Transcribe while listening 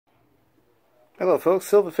Hello folks,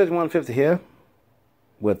 Silver 5150 here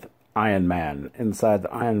with Iron Man inside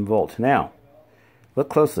the Iron Vault. Now, look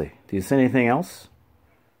closely. Do you see anything else?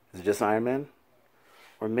 Is it just Iron Man?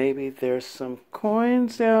 Or maybe there's some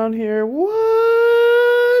coins down here.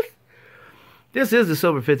 What? This is the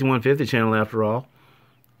Silver 5150 channel after all.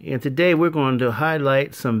 And today we're going to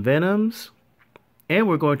highlight some Venoms. And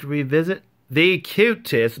we're going to revisit the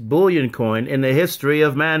cutest bullion coin in the history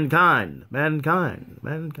of mankind. Mankind.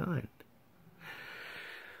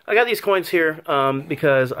 I got these coins here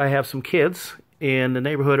because I have some kids in the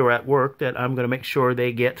neighborhood or at work that I'm going to make sure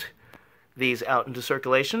they get these out into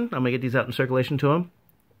circulation. I'm going to get these out in circulation to them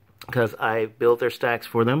because I built their stacks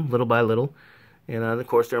for them little by little. And of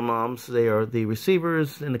course their moms, they are the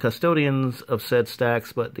receivers and the custodians of said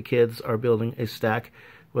stacks, but the kids are building a stack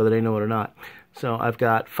whether they know it or not. So I've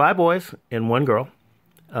got 5 boys and 1 girl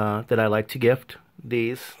that I like to gift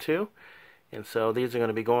these to. And so these are going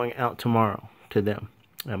to be going out tomorrow to them.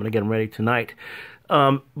 I'm going to get them ready tonight.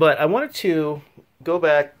 But I wanted to go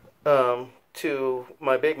back to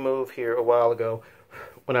my big move here a while ago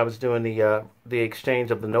when I was doing the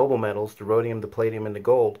exchange of the noble metals, the rhodium, the palladium, and the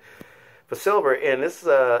gold for silver. And this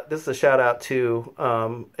is a shout out to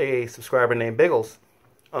a subscriber named Biggles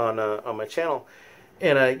on my channel.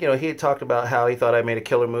 And you know, he had talked about how he thought I made a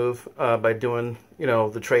killer move by doing, you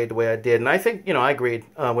know, the trade the way I did. And I think, you know, I agreed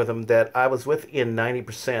with him that I was within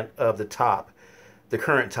 90% of the top. The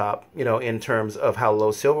current top, you know, in terms of how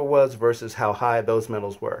low silver was versus how high those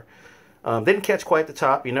metals were. Didn't catch quite the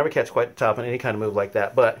top. You never catch quite the top in any kind of move like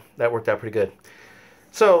that, but that worked out pretty good.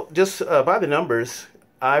 So just by the numbers,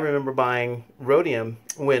 I remember buying rhodium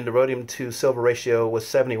when the rhodium to silver ratio was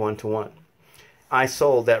 71 to 1. I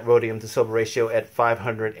sold that rhodium to silver ratio at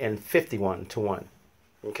 551 to 1.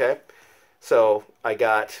 Okay? So I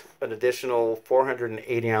got an additional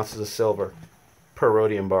 480 ounces of silver per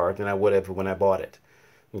rhodium bar than I would have when I bought it.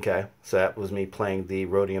 Okay, so that was me playing the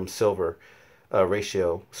rhodium silver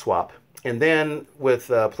ratio swap. And then with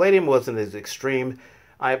palladium wasn't as extreme.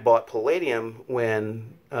 I bought palladium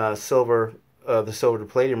when the silver to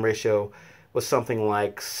palladium ratio was something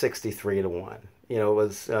like 63 to 1. You know, it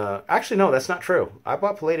was actually no, that's not true. I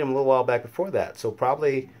bought palladium a little while back before that, so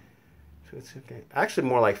probably actually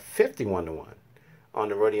more like 51 to 1 on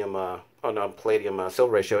the rhodium on the palladium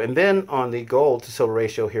silver ratio. And then on the gold to silver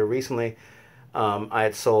ratio here recently, I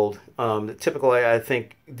had sold typically, I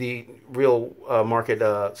think the real market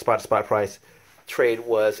spot price trade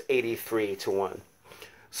was 83 to 1.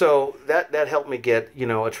 So that helped me get, you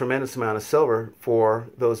know, a tremendous amount of silver for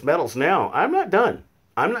those metals. Now I'm not done.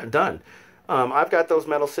 I've got those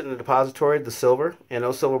metals sitting in the depository, the silver, and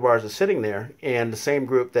those silver bars are sitting there. And the same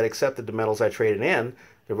group that accepted the metals I traded in,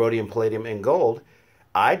 the rhodium, palladium, and gold,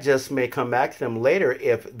 I just may come back to them later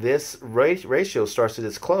if this ratio starts to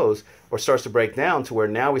disclose or starts to break down to where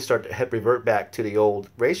now we start to revert back to the old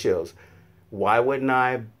ratios. Why wouldn't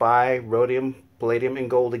I buy rhodium, palladium, and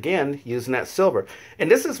gold again using that silver?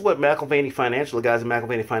 And this is what McAlvany Financial, the guys at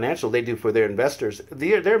McAlvany Financial, they do for their investors.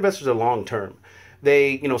 Their investors are long term.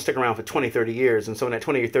 They, you know, stick around for 20, 30 years. And so in that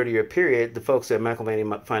 20 or 30 year period, the folks at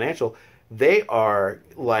McAlvany Financial, they are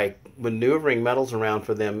like maneuvering metals around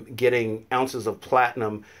for them, getting ounces of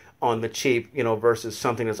platinum on the cheap, you know, versus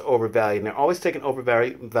something that's overvalued. And they're always taking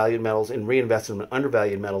overvalued metals and reinvesting them in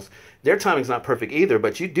undervalued metals. Their timing's not perfect either,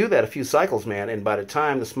 but you do that a few cycles, man, and by the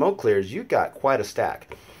time the smoke clears, you got quite a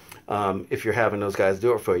stack if you're having those guys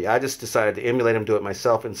do it for you. I just decided to emulate them, do it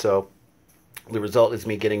myself, and so the result is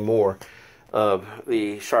me getting more of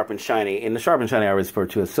the sharp and shiny. And the sharp and shiny I refer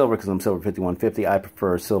to as silver because I'm Silver 5150. I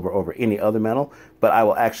prefer silver over any other metal, but I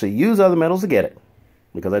will actually use other metals to get it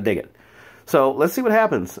because I dig it. So let's see what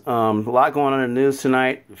happens. A lot going on in the news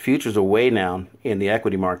tonight. Futures are way down in the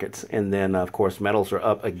equity markets. And then, of course, metals are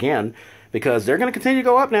up again because they're going to continue to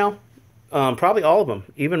go up now. Probably all of them,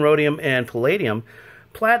 even rhodium and palladium.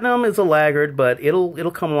 Platinum is a laggard, but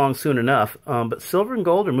it'll come along soon enough. But silver and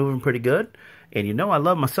gold are moving pretty good. And you know I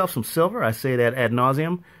love myself some silver. I say that ad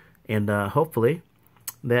nauseum. And hopefully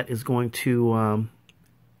that is going to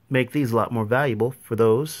make these a lot more valuable for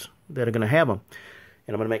those that are going to have them.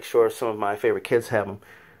 And I'm going to make sure some of my favorite kids have them.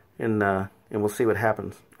 And we'll see what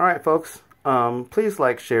happens. All right, folks. Please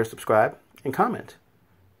like, share, subscribe, and comment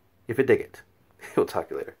if you dig it. We'll talk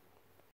to you later.